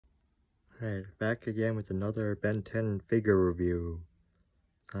Alright, back again with another Ben 10 figure review.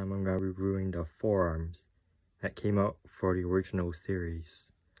 I'm going to be reviewing the forearms that came out for the original series.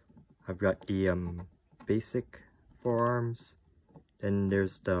 I've got the basic forearms, then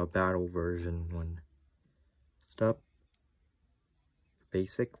there's the battle version one. Stop.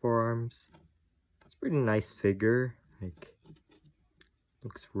 Basic forearms. It's a pretty nice figure. Like,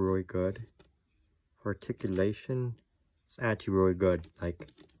 looks really good. For articulation, it's actually really good. Like,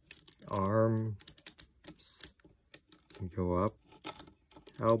 arms can go up,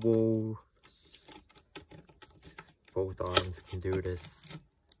 elbows, both arms can do this.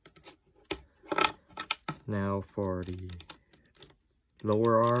 Now for the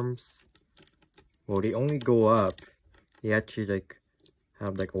lower arms, well, they only go up. They actually like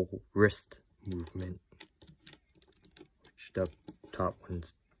have like a wrist movement, which the top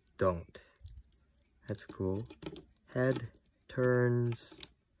ones don't. That's cool. Head turns,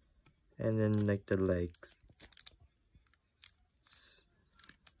 and then like the legs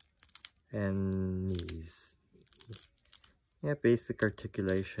and knees. Yeah, basic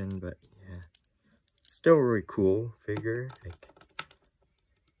articulation, but yeah, still really cool figure. Like,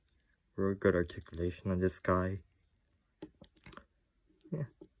 really good articulation on this guy. Yeah,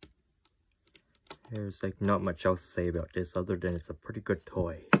 there's like not much else to say about this other than it's a pretty good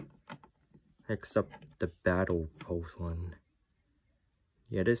toy. Except the battle pose one.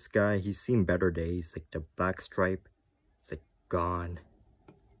 Yeah, this guy, he's seen better days. Like the black stripe, it's like gone.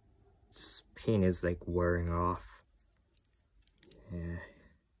 His paint is like wearing off. Yeah.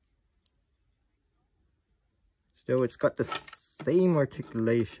 Still, it's got the same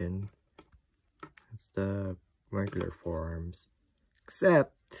articulation as the regular forearms,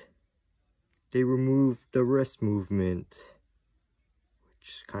 except they removed the wrist movement,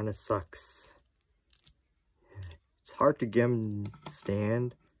 which kind of sucks. Yeah. It's hard to get him to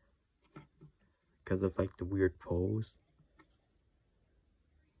stand because of like the weird pose.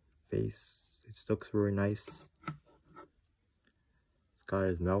 Face, it looks really nice. He's got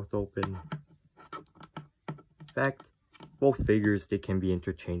his mouth open. In fact, both figures, they can be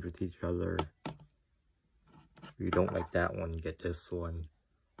interchanged with each other. If you don't like that one, you get this one.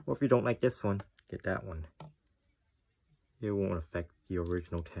 Or if you don't like this one, get that one. It won't affect the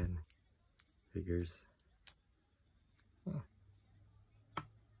original 10 figures. Yeah.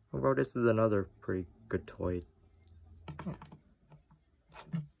 Overall, this is another pretty good toy. Yeah.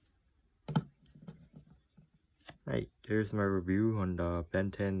 Right, here's my review on the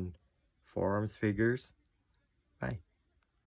Ben 10 forearms figures.